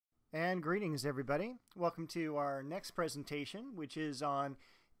And greetings, everybody. Welcome to our next presentation, which is on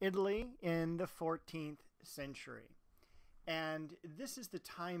Italy in the 14th century. And this is the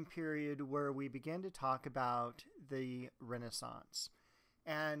time period where we begin to talk about the Renaissance.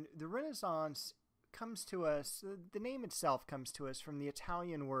 And the Renaissance comes to us, the name itself comes to us from the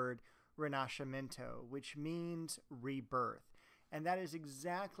Italian word Rinascimento, which means rebirth. And that is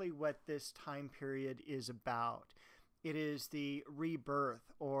exactly what this time period is about. It is the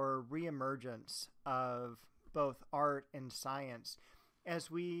rebirth or reemergence of both art and science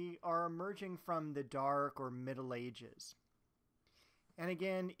as we are emerging from the Dark or Middle Ages. And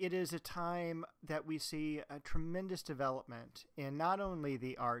again, it is a time that we see a tremendous development in not only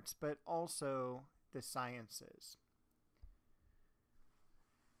the arts, but also the sciences.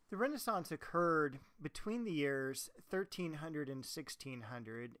 The Renaissance occurred between the years 1300 and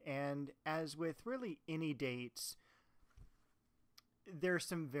 1600, and as with really any dates, there's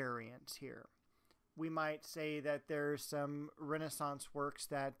some variance here. We might say that there's some Renaissance works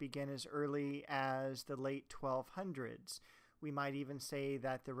that begin as early as the late 1200s. We might even say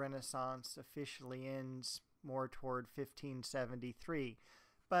that the Renaissance officially ends more toward 1573.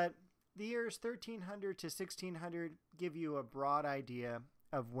 But the years 1300 to 1600 give you a broad idea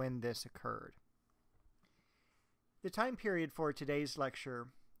of when this occurred. The time period for today's lecture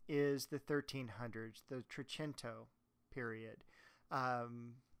is the 1300s, the Trecento period.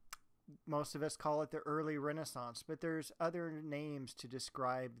 Most of us call it the early Renaissance, but there's other names to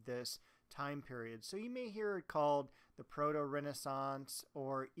describe this time period. So you may hear it called the Proto-Renaissance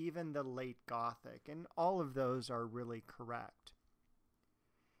or even the Late Gothic, and all of those are really correct.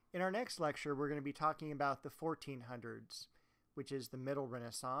 In our next lecture, we're going to be talking about the 1400s, which is the Middle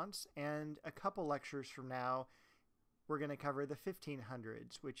Renaissance, and a couple lectures from now, we're going to cover the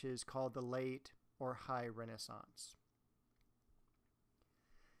 1500s, which is called the Late or High Renaissance.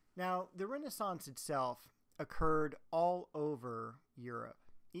 Now, the Renaissance itself occurred all over Europe,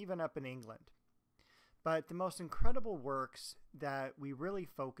 even up in England. But the most incredible works that we really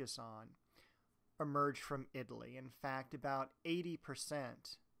focus on emerged from Italy. In fact, about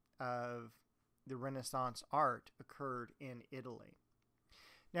 80% of the Renaissance art occurred in Italy.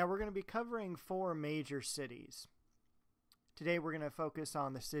 Now, we're going to be covering four major cities. Today, we're going to focus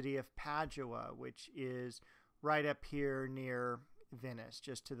on the city of Padua, which is right up here near Venice,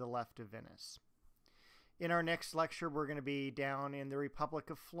 just to the left of Venice. In our next lecture, we're going to be down in the Republic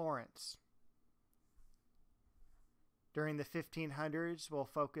of Florence. During the 1500s, we'll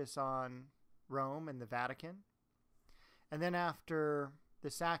focus on Rome and the Vatican. And then after the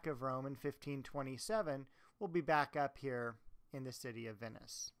sack of Rome in 1527, we'll be back up here in the city of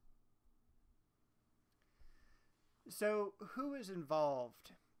Venice. So, who is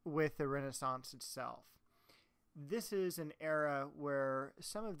involved with the Renaissance itself? This is an era where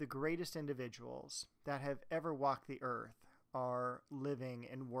some of the greatest individuals that have ever walked the earth are living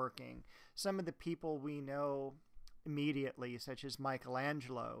and working. Some of the people we know immediately, such as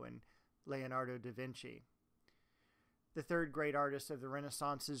Michelangelo and Leonardo da Vinci. The third great artist of the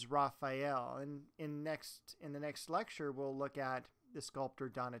Renaissance is Raphael, and in the next lecture we'll look at the sculptor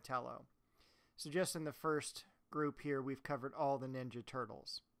Donatello. So just in the first group here, we've covered all the Ninja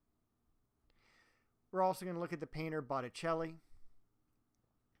Turtles. We're also going to look at the painter Botticelli.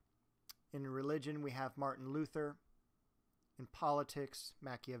 In religion, we have Martin Luther. In politics,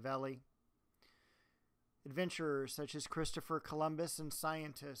 Machiavelli. Adventurers such as Christopher Columbus and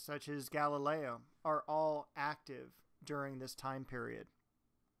scientists such as Galileo are all active during this time period.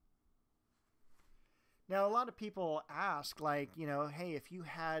 Now, a lot of people ask, hey, if you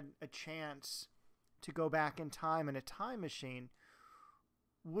had a chance to go back in time in a time machine,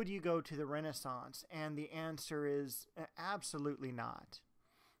 would you go to the Renaissance? And the answer is absolutely not.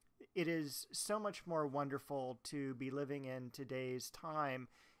 It is so much more wonderful to be living in today's time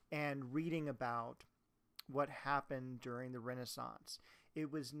and reading about what happened during the Renaissance.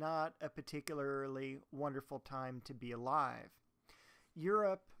 It was not a particularly wonderful time to be alive.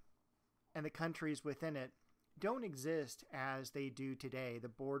 Europe and the countries within it don't exist as they do today. The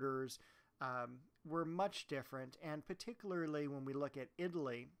borders were much different, and particularly when we look at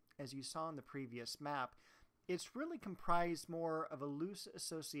Italy, as you saw in the previous map, it's really comprised more of a loose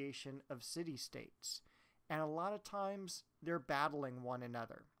association of city-states, and a lot of times they're battling one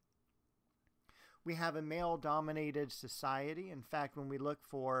another. We have a male-dominated society. In fact, when we look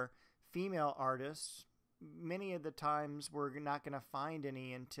for female artists, many of the times we're not going to find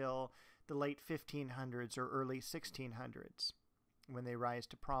any until the late 1500s or early 1600s when they rise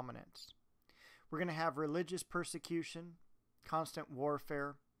to prominence. We're going to have religious persecution, constant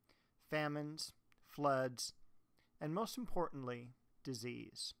warfare, famines, floods, and most importantly,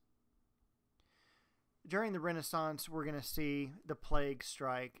 disease. During the Renaissance, we're going to see the plague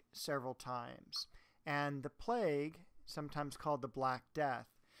strike several times. And the plague, sometimes called the Black Death,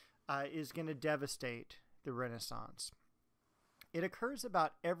 is going to devastate the Renaissance. It occurs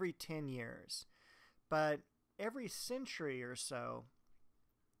about every 10 years, but every century or so,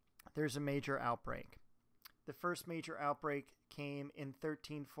 there's a major outbreak. The first major outbreak came in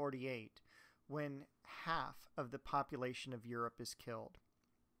 1348, when half of the population of Europe is killed.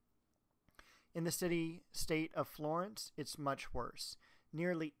 In the city-state of Florence, it's much worse.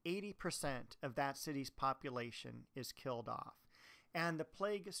 Nearly 80% of that city's population is killed off. And the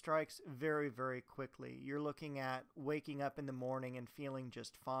plague strikes very, very quickly. You're looking at waking up in the morning and feeling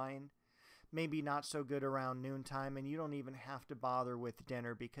just fine. Maybe not so good around noontime, and you don't even have to bother with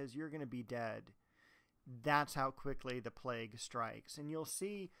dinner because you're going to be dead. That's how quickly the plague strikes. And you'll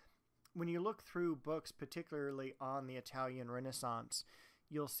see, when you look through books, particularly on the Italian Renaissance,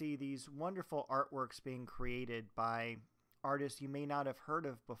 you'll see these wonderful artworks being created by artists you may not have heard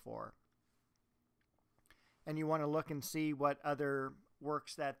of before. And you want to look and see what other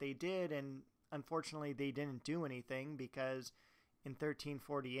works that they did, and unfortunately they didn't do anything because in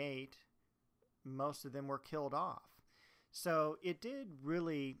 1348 most of them were killed off. So it did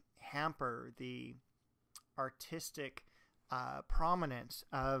really hamper the artistic prominence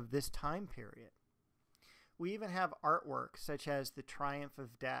of this time period. We even have artwork such as the Triumph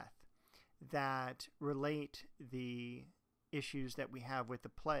of Death that relate the issues that we have with the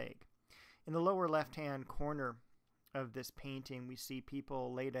plague. In the lower left-hand corner of this painting, we see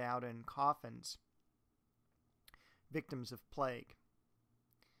people laid out in coffins, victims of plague.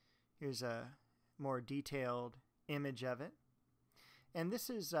 Here's a more detailed image of it. And this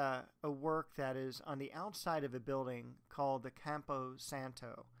is a work that is on the outside of a building called the Campo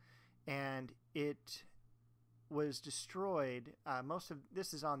Santo. And it was destroyed. Most of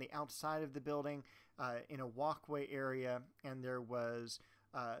this is on the outside of the building in a walkway area, and there was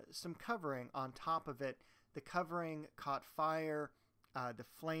some covering on top of it. The covering caught fire. The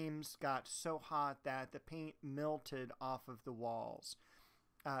flames got so hot that the paint melted off of the walls.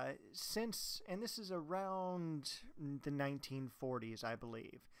 And this is around the 1940s, I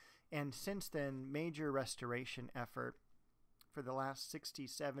believe. And since then, major restoration effort for the last 60,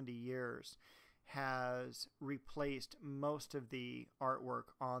 70 years has replaced most of the artwork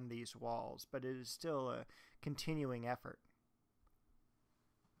on these walls, but it is still a continuing effort.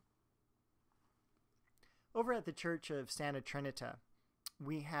 Over at the Church of Santa Trinita,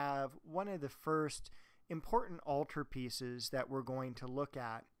 we have one of the first important altar pieces that we're going to look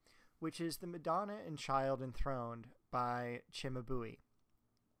at, which is the Madonna and Child Enthroned by Cimabue.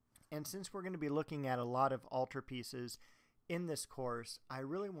 And since we're going to be looking at a lot of altar pieces in this course, I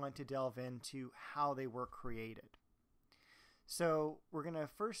really want to delve into how they were created. So we're going to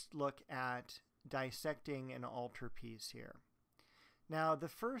first look at dissecting an altar piece here. Now, the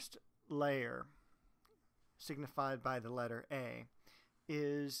first layer, signified by the letter A,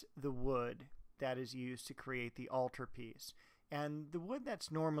 is the wood that is used to create the altar piece. And the wood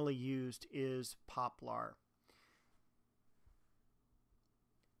that's normally used is poplar.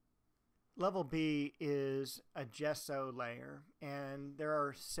 Level B is a gesso layer, and there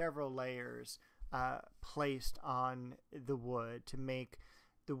are several layers placed on the wood to make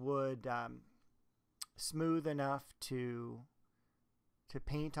the wood smooth enough to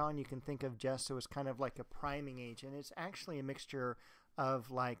paint on. You can think of gesso as kind of like a priming agent. It's actually a mixture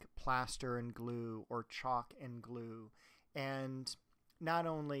of like plaster and glue or chalk and glue. And not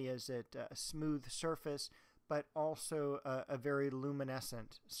only is it a smooth surface, but also a very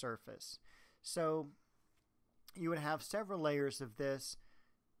luminescent surface. So you would have several layers of this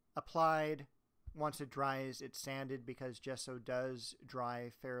applied. Once it dries, it's sanded because gesso does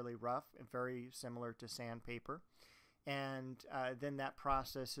dry fairly rough, very similar to sandpaper. And then that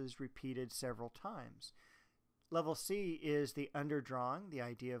process is repeated several times. Level C is the underdrawing, the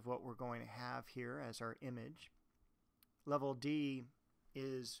idea of what we're going to have here as our image. Level D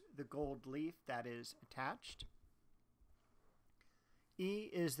is the gold leaf that is attached. E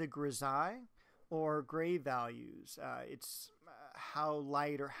is the grisaille, or gray values. It's how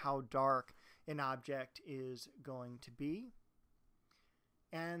light or how dark an object is going to be.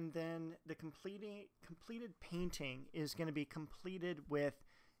 And then the completed painting is going to be completed with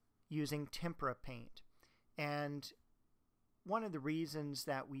using tempera paint. And one of the reasons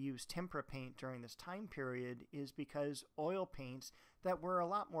that we use tempera paint during this time period is because oil paints that we're a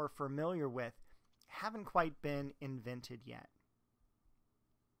lot more familiar with haven't quite been invented yet.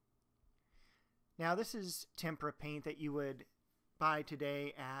 Now, this is tempera paint that you would buy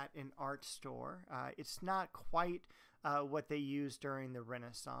today at an art store. It's not quite what they used during the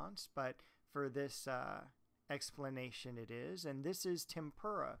Renaissance, but for this explanation it is, and this is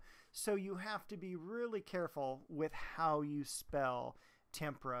tempura. So you have to be really careful with how you spell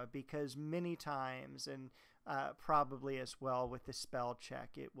tempura, because many times, and probably as well with the spell check,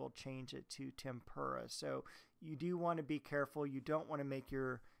 it will change it to tempura. So you do want to be careful. You don't want to make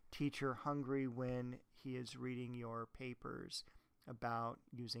your teacher hungry when he is reading your papers about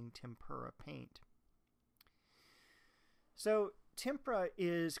using tempera paint. So tempera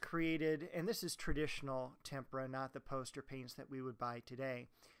is created, and this is traditional tempera, not the poster paints that we would buy today,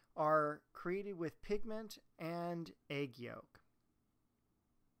 are created with pigment and egg yolk.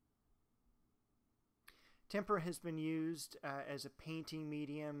 Tempera has been used as a painting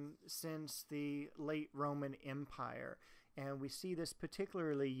medium since the late Roman Empire, and we see this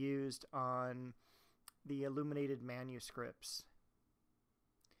particularly used on the illuminated manuscripts.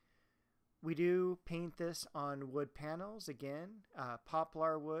 We do paint this on wood panels. Again,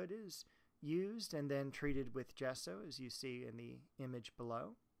 poplar wood is used and then treated with gesso, as you see in the image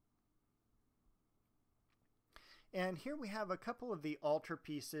below. And here we have a couple of the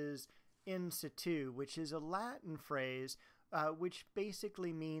altarpieces in situ, which is a Latin phrase which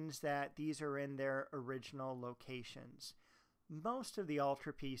basically means that these are in their original locations. Most of the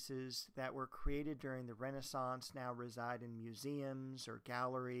altarpieces that were created during the Renaissance now reside in museums or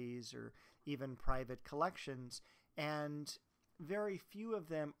galleries or even private collections, and very few of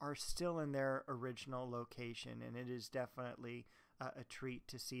them are still in their original location, and it is definitely a treat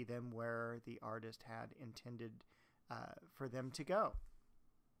to see them where the artist had intended for them to go.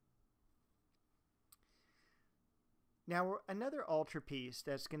 Now, another altarpiece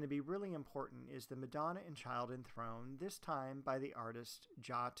that's going to be really important is the Madonna and Child Enthroned, this time by the artist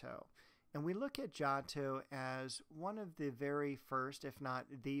Giotto. And we look at Giotto as one of the very first, if not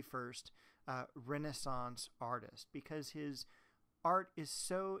the first, Renaissance artist, because his art is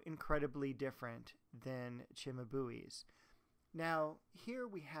so incredibly different than Cimabue's. Now, here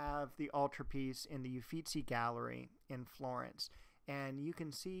we have the altarpiece in the Uffizi Gallery in Florence. And you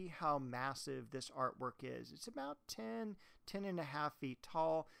can see how massive this artwork is. It's about 10 and a half feet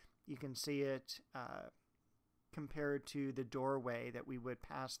tall. You can see it compared to the doorway that we would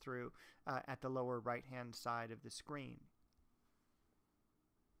pass through at the lower right-hand side of the screen.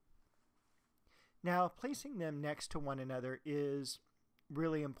 Now, placing them next to one another is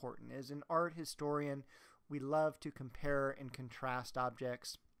really important. As an art historian, we love to compare and contrast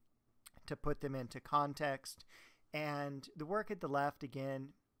objects to put them into context. And the work at the left, again,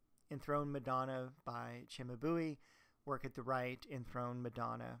 Enthroned Madonna by Cimabue. Work at the right, Enthroned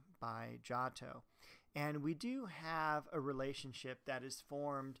Madonna by Giotto. And we do have a relationship that is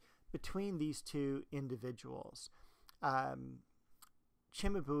formed between these two individuals.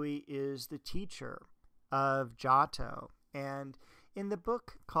 Cimabue is the teacher of Giotto. And in the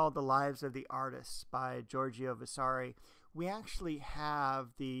book called The Lives of the Artists by Giorgio Vasari, we actually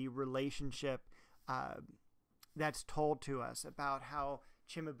have the relationship that's told to us about how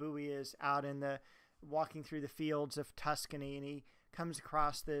Cimabue is out in walking through the fields of Tuscany, and he comes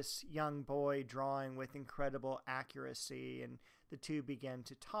across this young boy drawing with incredible accuracy, and the two begin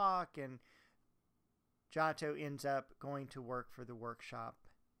to talk, and Giotto ends up going to work for the workshop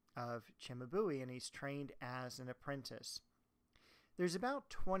of Cimabue, and he's trained as an apprentice. There's about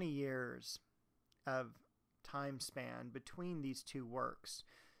 20 years of time span between these two works.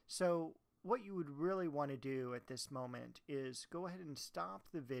 So what you would really want to do at this moment is go ahead and stop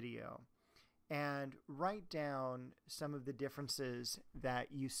the video and write down some of the differences that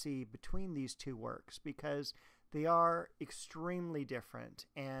you see between these two works, because they are extremely different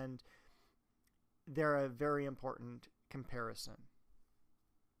and they're a very important comparison.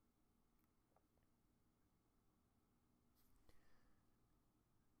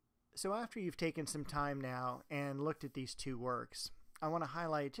 So after you've taken some time now and looked at these two works, I want to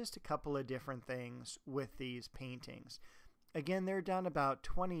highlight just a couple of different things with these paintings. Again, they're done about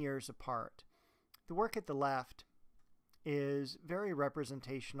 20 years apart. The work at the left is very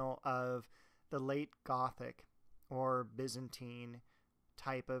representational of the late Gothic or Byzantine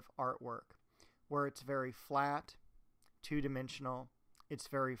type of artwork, where it's very flat, two-dimensional, it's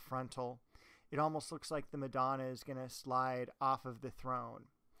very frontal. It almost looks like the Madonna is going to slide off of the throne.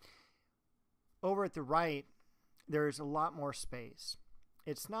 Over at the right, there's a lot more space.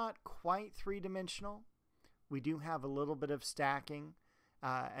 It's not quite three-dimensional. We do have a little bit of stacking,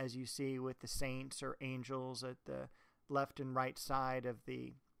 as you see with the saints or angels at the left and right side of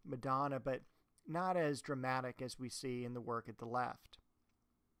the Madonna, but not as dramatic as we see in the work at the left.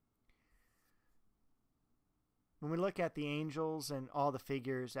 When we look at the angels and all the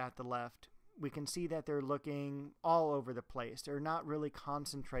figures at the left, we can see that they're looking all over the place. They're not really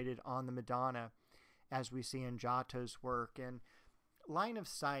concentrated on the Madonna as we see in Giotto's work. And line of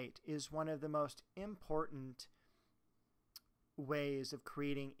sight is one of the most important ways of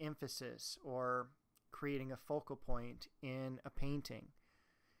creating emphasis or creating a focal point in a painting.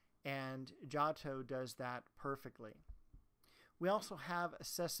 And Giotto does that perfectly. We also have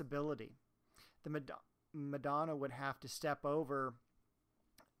accessibility. The Madonna would have to step over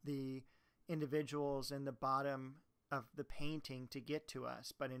the individuals in the bottom of the painting to get to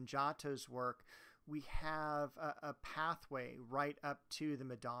us. But in Giotto's work, we have a pathway right up to the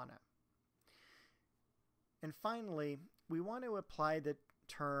Madonna. And finally, we want to apply the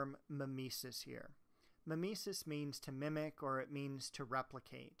term mimesis here. Mimesis means to mimic, or it means to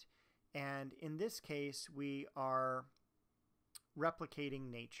replicate. And in this case, we are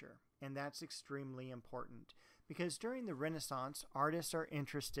replicating nature. And that's extremely important because during the Renaissance, artists are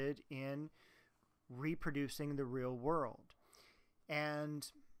interested in reproducing the real world. And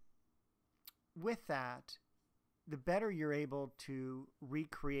with that, the better you're able to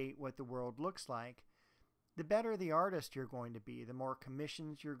recreate what the world looks like, the better the artist you're going to be, the more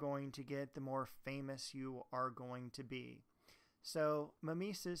commissions you're going to get, the more famous you are going to be. So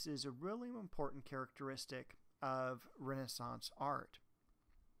mimesis is a really important characteristic of Renaissance art.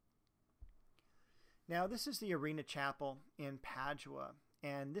 Now, this is the Arena Chapel in Padua,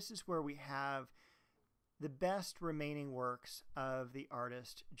 and this is where we have the best remaining works of the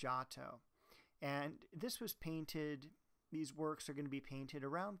artist Giotto. And this was painted, these works are going to be painted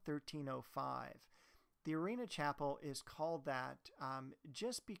around 1305. The Arena Chapel is called that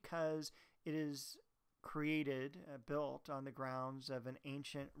just because it is built on the grounds of an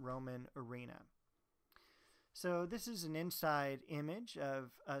ancient Roman arena. So this is an inside image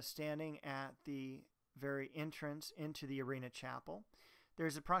of standing at the very entrance into the Arena Chapel.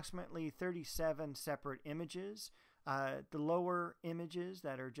 There's approximately 37 separate images. The lower images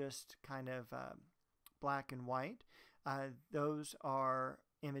that are just kind of black and white, those are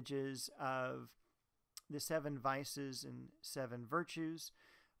images of the 7 vices and 7 virtues.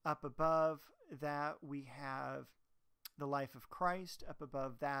 Up above that, we have the life of Christ. Up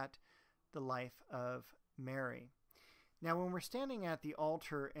above that, the life of Mary. Now, when we're standing at the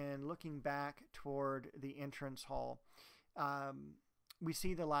altar and looking back toward the entrance hall, we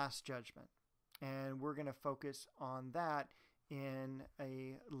see the Last Judgment. And we're going to focus on that in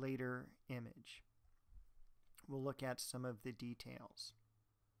a later image. We'll look at some of the details.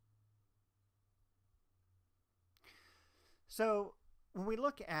 So when we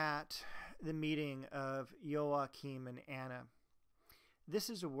look at the meeting of Joachim and Anna, this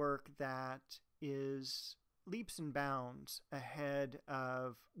is a work that is leaps and bounds ahead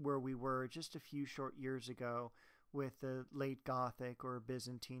of where we were just a few short years ago with the late Gothic or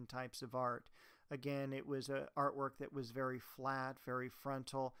Byzantine types of art. Again, it was an artwork that was very flat, very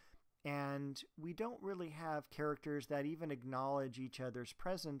frontal, and we don't really have characters that even acknowledge each other's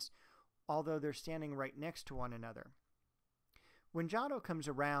presence, although they're standing right next to one another. When Giotto comes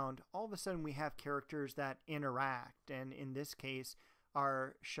around, all of a sudden we have characters that interact, and in this case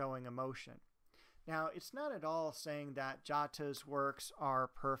are showing emotion. Now, it's not at all saying that Giotto's works are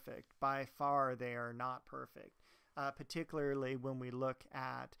perfect. By far, they are not perfect, particularly when we look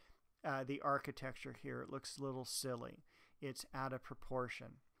at the architecture here. It looks a little silly. It's out of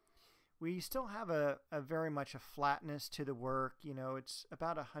proportion. We still have a very much a flatness to the work. You know, it's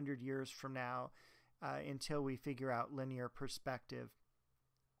about 100 years from now until we figure out linear perspective.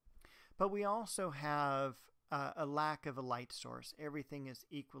 But we also have a lack of a light source. Everything is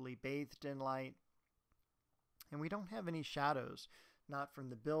equally bathed in light. And we don't have any shadows, not from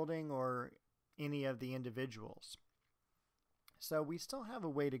the building or any of the individuals. So we still have a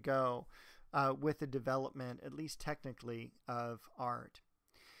way to go with the development, at least technically, of art.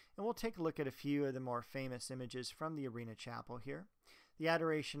 And we'll take a look at a few of the more famous images from the Arena Chapel here. The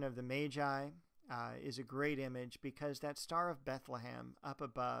Adoration of the Magi is a great image because that Star of Bethlehem up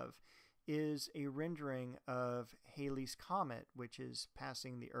above is a rendering of Halley's Comet, which is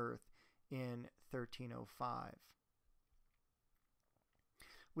passing the Earth in 1305.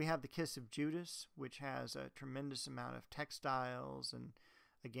 We have the Kiss of Judas, which has a tremendous amount of textiles and,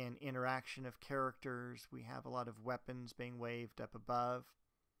 again, interaction of characters. We have a lot of weapons being waved up above.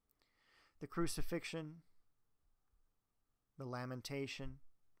 The Crucifixion, the Lamentation,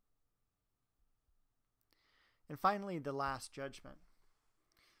 and finally the Last Judgment.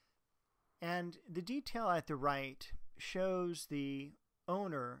 And the detail at the right shows the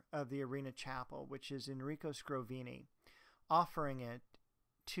owner of the Arena Chapel, which is Enrico Scrovini, offering it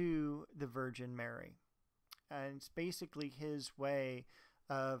to the Virgin Mary. And it's basically his way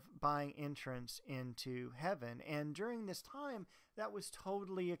of buying entrance into heaven. And during this time, that was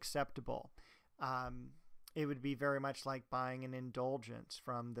totally acceptable. It would be very much like buying an indulgence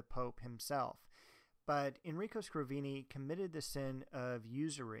from the Pope himself. But Enrico Scrovini committed the sin of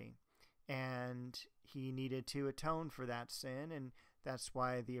usury, and he needed to atone for that sin, and that's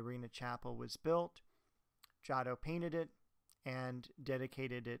why the Arena Chapel was built. Giotto painted it and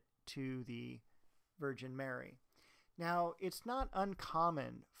dedicated it to the Virgin Mary. Now, it's not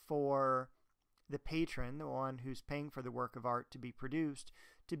uncommon for the patron, the one who's paying for the work of art to be produced,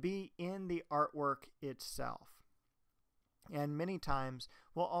 to be in the artwork itself. And many times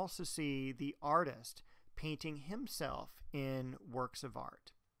we'll also see the artist painting himself in works of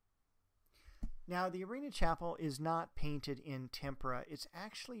art. Now, the Arena Chapel is not painted in tempera. It's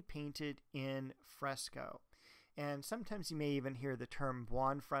actually painted in fresco. And sometimes you may even hear the term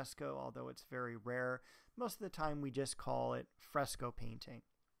buon fresco, although it's very rare. Most of the time we just call it fresco painting.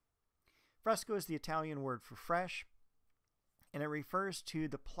 Fresco is the Italian word for fresh, and it refers to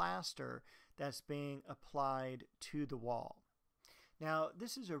the plaster that's being applied to the wall. Now,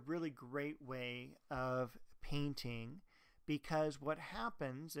 this is a really great way of painting, because what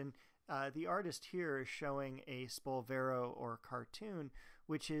happens, and the artist here is showing a spolvero or cartoon,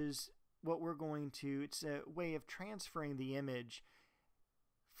 which is what we're going to, it's a way of transferring the image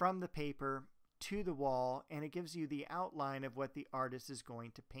from the paper to the wall, and it gives you the outline of what the artist is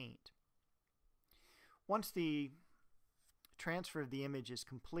going to paint. Once the transfer of the image is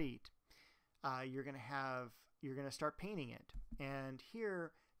complete, you're going to start painting it. And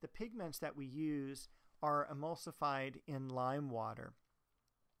here, the pigments that we use are emulsified in lime water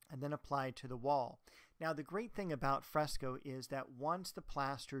and then applied to the wall. Now, the great thing about fresco is that once the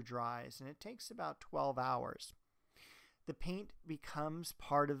plaster dries, and it takes about 12 hours, the paint becomes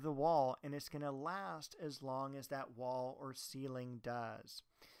part of the wall, and it's going to last as long as that wall or ceiling does.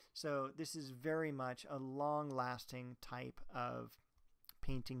 So this is very much a long-lasting type of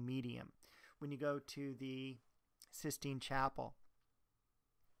painting medium. When you go to the Sistine Chapel,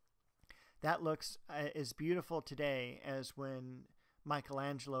 that looks as beautiful today as when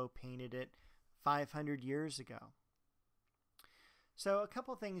Michelangelo painted it 500 years ago. So a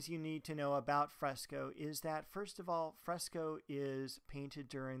couple things you need to know about fresco is that, first of all, fresco is painted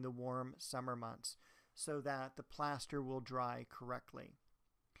during the warm summer months so that the plaster will dry correctly.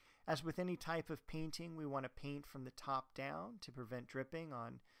 As with any type of painting, we want to paint from the top down to prevent dripping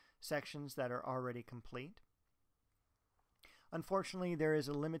on sections that are already complete. Unfortunately, there is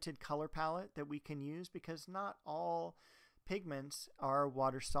a limited color palette that we can use because not all pigments are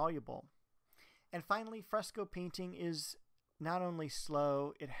water soluble. And finally, fresco painting is not only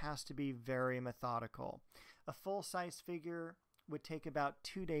slow, it has to be very methodical. A full-size figure would take about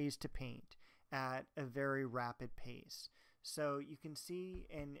 2 days to paint at a very rapid pace. So you can see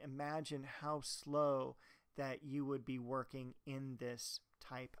and imagine how slow that you would be working in this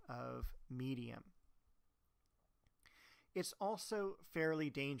type of medium. It's also fairly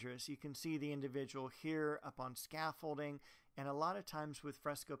dangerous. You can see the individual here up on scaffolding, and a lot of times with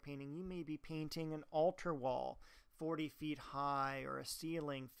fresco painting, you may be painting an altar wall 40 feet high or a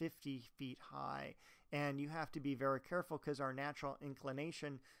ceiling 50 feet high, and you have to be very careful because our natural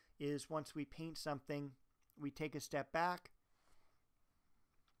inclination is once we paint something, we take a step back,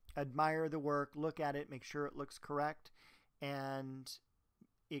 admire the work, look at it, make sure it looks correct, and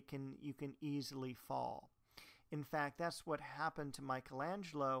you can easily fall. In fact, that's what happened to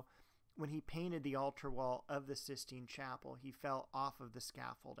Michelangelo when he painted the altar wall of the Sistine Chapel. He fell off of the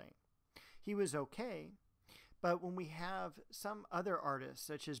scaffolding. He was okay, but when we have some other artists,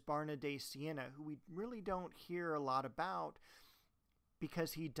 such as Barna da Siena, who we really don't hear a lot about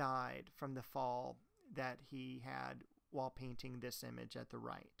because he died from the fall that he had while painting this image at the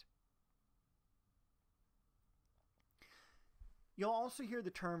right. You'll also hear the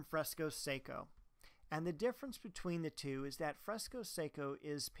term fresco secco. And the difference between the two is that fresco secco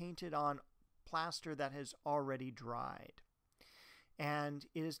is painted on plaster that has already dried. And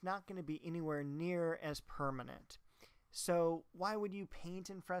it is not going to be anywhere near as permanent. So why would you paint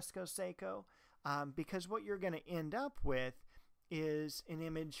in fresco secco? Because what you're going to end up with is an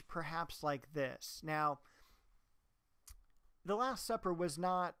image perhaps like this. Now, The Last Supper was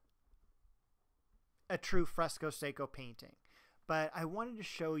not a true fresco secco painting. But I wanted to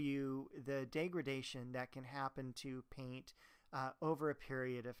show you the degradation that can happen to paint over a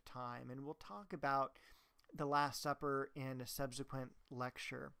period of time. And we'll talk about The Last Supper in a subsequent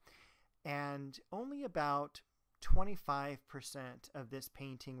lecture. And only about 25% of this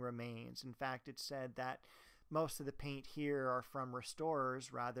painting remains. In fact, it's said that most of the paint here are from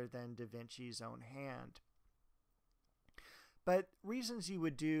restorers rather than Da Vinci's own hand. But reasons you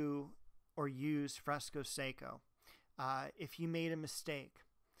would do or use fresco secco: if you made a mistake,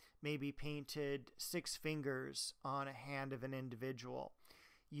 maybe painted 6 fingers on a hand of an individual,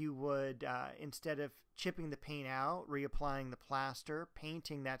 you would, instead of chipping the paint out, reapplying the plaster,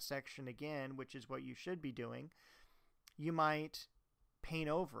 painting that section again, which is what you should be doing, you might paint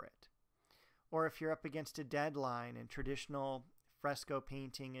over it. Or if you're up against a deadline and traditional fresco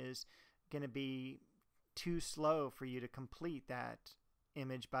painting is going to be too slow for you to complete that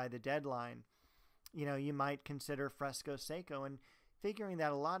image by the deadline, you might consider fresco secco, and figuring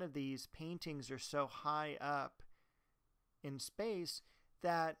that a lot of these paintings are so high up in space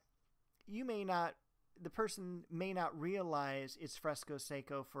that the person may not realize it's fresco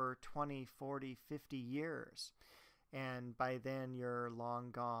secco for 20, 40, 50 years. And by then you're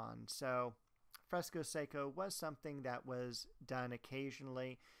long gone. So fresco secco was something that was done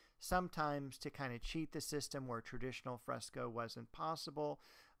occasionally, sometimes to kind of cheat the system where traditional fresco wasn't possible.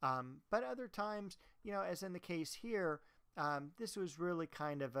 But other times, as in the case here, this was really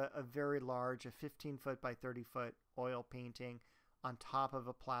kind of a very large, a 15-foot by 30-foot oil painting on top of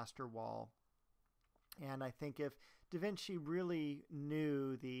a plaster wall. And I think if Da Vinci really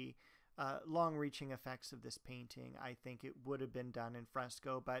knew the long-reaching effects of this painting, I think it would have been done in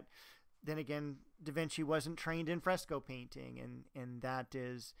fresco. But then again, Da Vinci wasn't trained in fresco painting, and that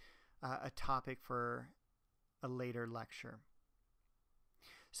is a topic for a later lecture.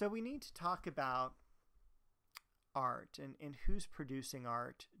 So we need to talk about art and who's producing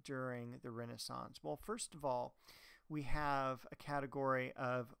art during the Renaissance. Well, first of all, we have a category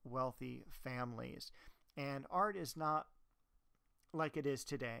of wealthy families, and art is not like it is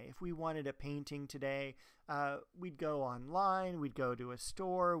today. If we wanted a painting today, we'd go online, we'd go to a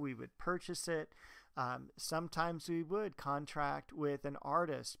store, we would purchase it. Sometimes we would contract with an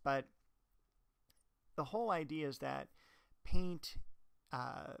artist, but the whole idea is that paint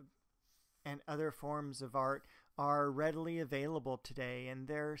and other forms of art are readily available today, and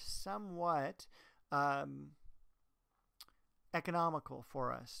they're somewhat economical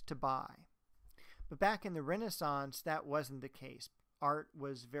for us to buy. But back in the Renaissance, that wasn't the case. Art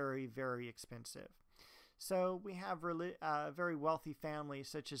was very, very expensive. So we have very wealthy families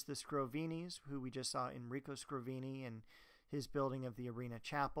such as the Scrovinis, who we just saw Enrico Scrovini and his building of the Arena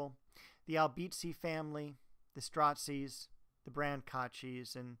Chapel, the Albizzi family, the Strazzis, the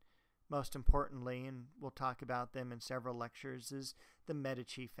Brancaccis, and most importantly, and we'll talk about them in several lectures, is the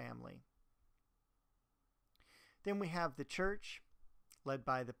Medici family. Then we have the church, led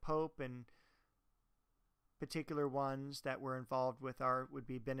by the Pope, and particular ones that were involved with art would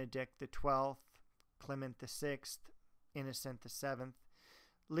be Benedict XII, Clement VI, Innocent VII,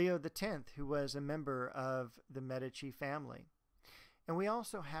 Leo X, who was a member of the Medici family. And we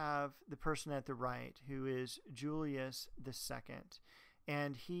also have the person at the right, who is Julius II.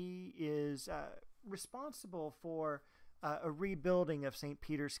 And he is responsible for a rebuilding of St.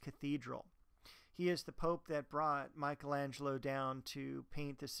 Peter's Cathedral. He is the Pope that brought Michelangelo down to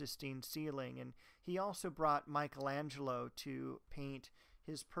paint the Sistine ceiling, and he also brought Michelangelo to paint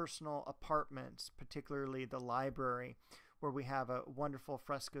his personal apartments, particularly the library, where we have a wonderful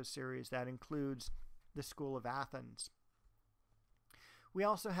fresco series that includes the School of Athens. We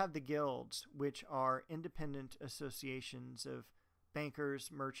also have the guilds, which are independent associations of bankers,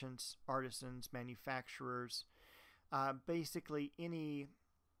 merchants, artisans, manufacturers, basically any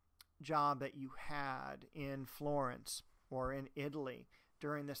job that you had in Florence or in Italy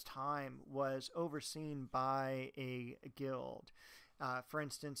during this time was overseen by a guild. For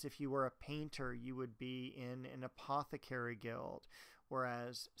instance, if you were a painter, you would be in an apothecary guild,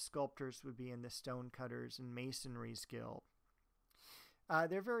 whereas sculptors would be in the stonecutters and masonries guild.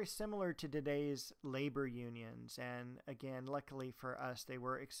 They're very similar to today's labor unions, and again, luckily for us, they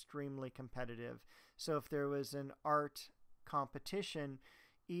were extremely competitive. So if there was an art competition,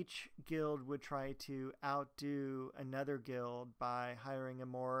 each guild would try to outdo another guild by hiring a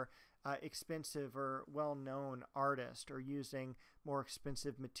more expensive or well-known artist, or using more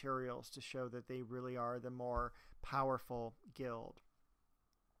expensive materials to show that they really are the more powerful guild.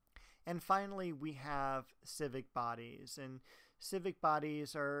 And finally, we have civic bodies, and civic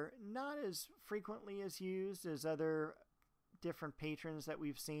bodies are not as frequently as used as other different patrons that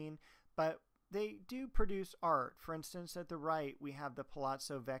we've seen, but they do produce art. For instance, at the right, we have the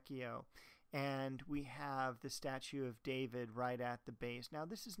Palazzo Vecchio, and we have the statue of David right at the base. Now,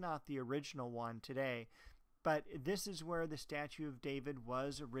 this is not the original one today, but this is where the statue of David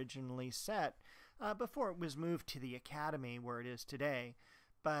was originally set before it was moved to the Academy, where it is today.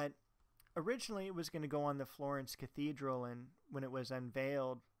 But originally, it was going to go on the Florence Cathedral, and when it was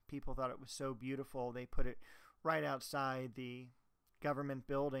unveiled, people thought it was so beautiful, they put it right outside the government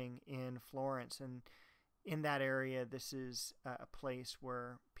building in Florence. And in that area, this is a place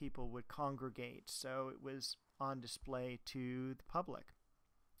where people would congregate. So it was on display to the public.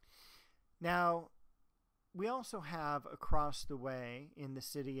 Now, we also have across the way in the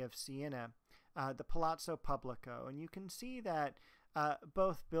city of Siena the Palazzo Pubblico, and you can see that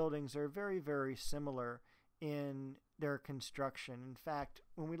both buildings are very, very similar in their construction. In fact,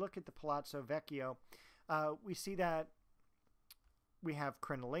 when we look at the Palazzo Vecchio, we see that we have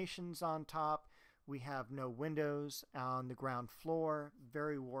crenellations on top, we have no windows on the ground floor,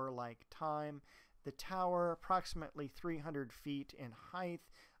 very warlike time. The tower, approximately 300 feet in height,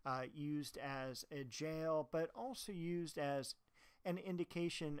 used as a jail, but also used as an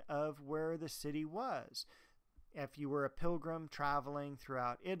indication of where the city was. If you were a pilgrim traveling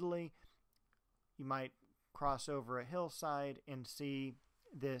throughout Italy, you might cross over a hillside and see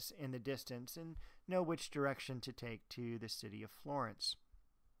this in the distance and know which direction to take to the city of Florence.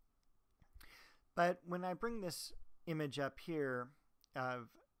 But when I bring this image up here of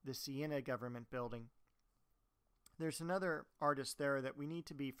the Siena government building, there's another artist there that we need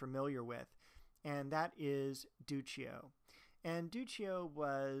to be familiar with, and that is Duccio. And Duccio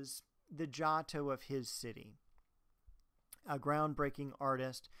was the Giotto of his city, a groundbreaking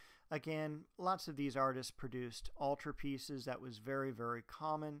artist. Again, lots of these artists produced altarpieces. That was very, very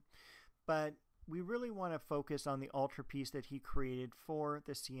common. But we really want to focus on the altarpiece that he created for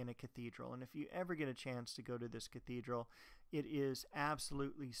the Siena Cathedral. And if you ever get a chance to go to this cathedral, it is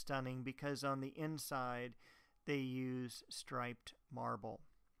absolutely stunning because on the inside they use striped marble.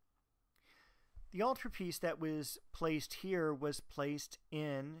 The altarpiece that was placed here was placed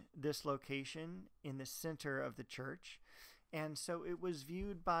in this location in the center of the church. And so it was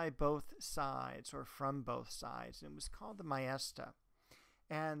viewed by both sides or from both sides. It was called the Maesta.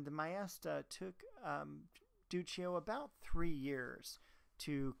 And the Maesta took Duccio about 3 years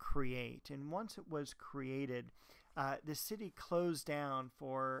to create. And once it was created, the city closed down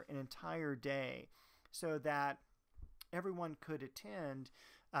for an entire day so that everyone could attend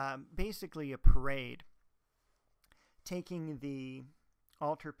basically a parade, taking the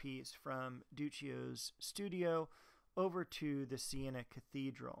altarpiece from Duccio's studio over to the Siena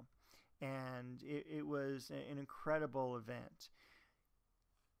Cathedral. And it was an incredible event.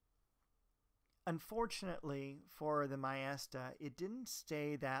 Unfortunately for the Maesta, it didn't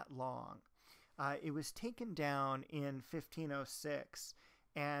stay that long. It was taken down in 1506,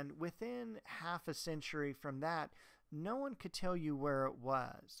 and within half a century from that, no one could tell you where it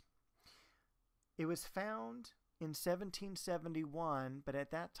was. It was found in 1771, but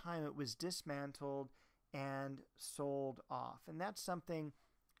at that time it was dismantled and sold off. And that's something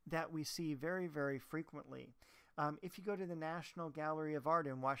that we see very, very frequently. If you go to the National Gallery of Art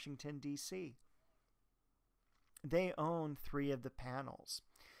in Washington, D.C., they own 3 of the panels.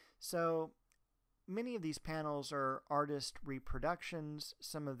 So many of these panels are artist reproductions.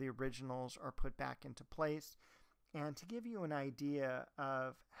 Some of the originals are put back into place. And to give you an idea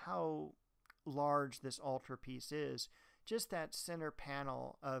of how large this altarpiece is, just that center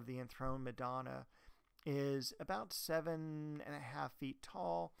panel of the enthroned Madonna is about 7.5 feet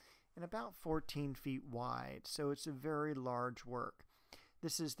tall and about 14 feet wide. So it's a very large work.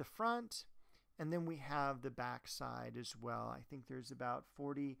 This is the front, and then we have the back side as well. I think there's about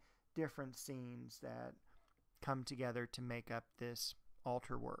 40 different scenes that come together to make up this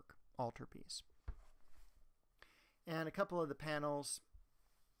altarpiece. And a couple of the panels,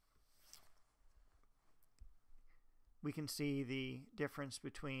 we can see the difference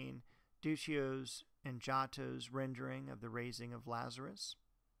between Duccio's and Giotto's rendering of the raising of Lazarus.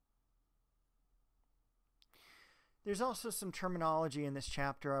 There's also some terminology in this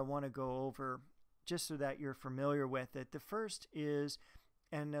chapter I want to go over just so that you're familiar with it. The first is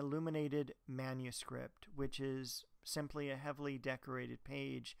an illuminated manuscript, which is simply a heavily decorated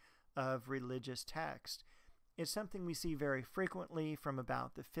page of religious text. It's something we see very frequently from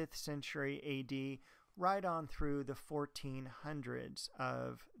about the 5th century AD right on through the 1400s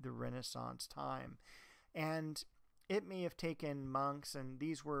of the Renaissance time. And it may have taken monks, and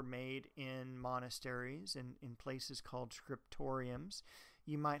these were made in monasteries and in places called scriptoriums.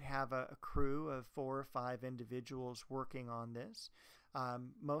 You might have a crew of 4 or 5 individuals working on this.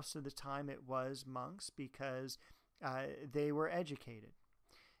 Most of the time it was monks because they were educated.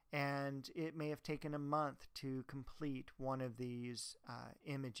 And it may have taken a month to complete one of these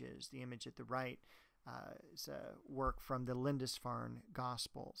images. The image at the right is a work from the Lindisfarne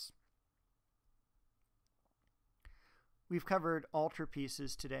Gospels. We've covered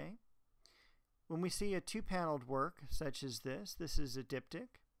altarpieces today. When we see a 2-paneled work such as this is a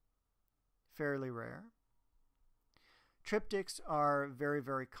diptych, fairly rare. Triptychs are very,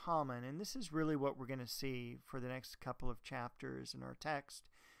 very common, and this is really what we're going to see for the next couple of chapters in our text.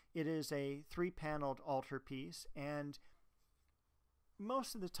 It is a 3-paneled altarpiece, and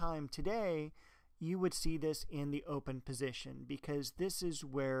most of the time today, you would see this in the open position, because this is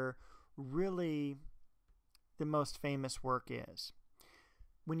where really the most famous work is.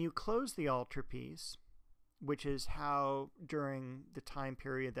 When you close the altarpiece, which is how during the time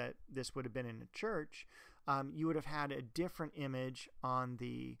period that this would have been in a church, you would have had a different image on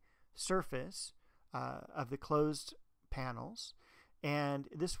the surface of the closed panels, and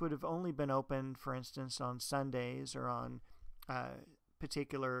this would have only been open, for instance, on Sundays or on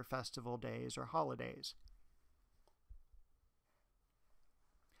particular festival days or holidays.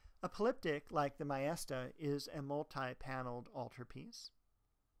 A polyptych, like the Maesta, is a multi-paneled altarpiece.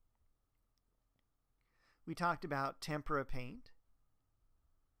 We talked about tempera paint.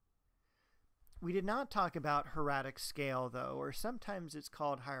 We did not talk about hieratic scale, though, or sometimes it's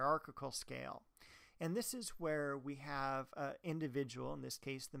called hierarchical scale. And this is where we have an individual, in this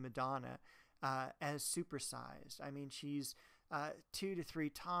case the Madonna, as supersized. I mean, she's 2 to 3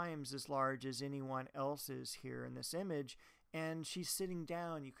 times as large as anyone else is here in this image, and she's sitting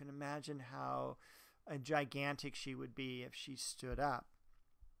down. You can imagine how gigantic she would be if she stood up.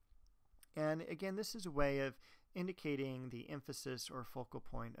 And again, this is a way of indicating the emphasis or focal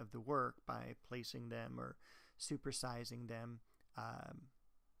point of the work by placing them or supersizing them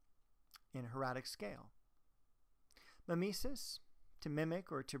in hieratic scale. Mimesis, to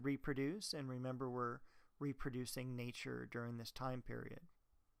mimic or to reproduce, and remember we're reproducing nature during this time period.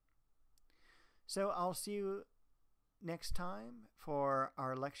 So I'll see you next time for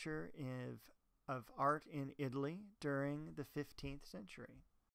our lecture of art in Italy during the 15th century.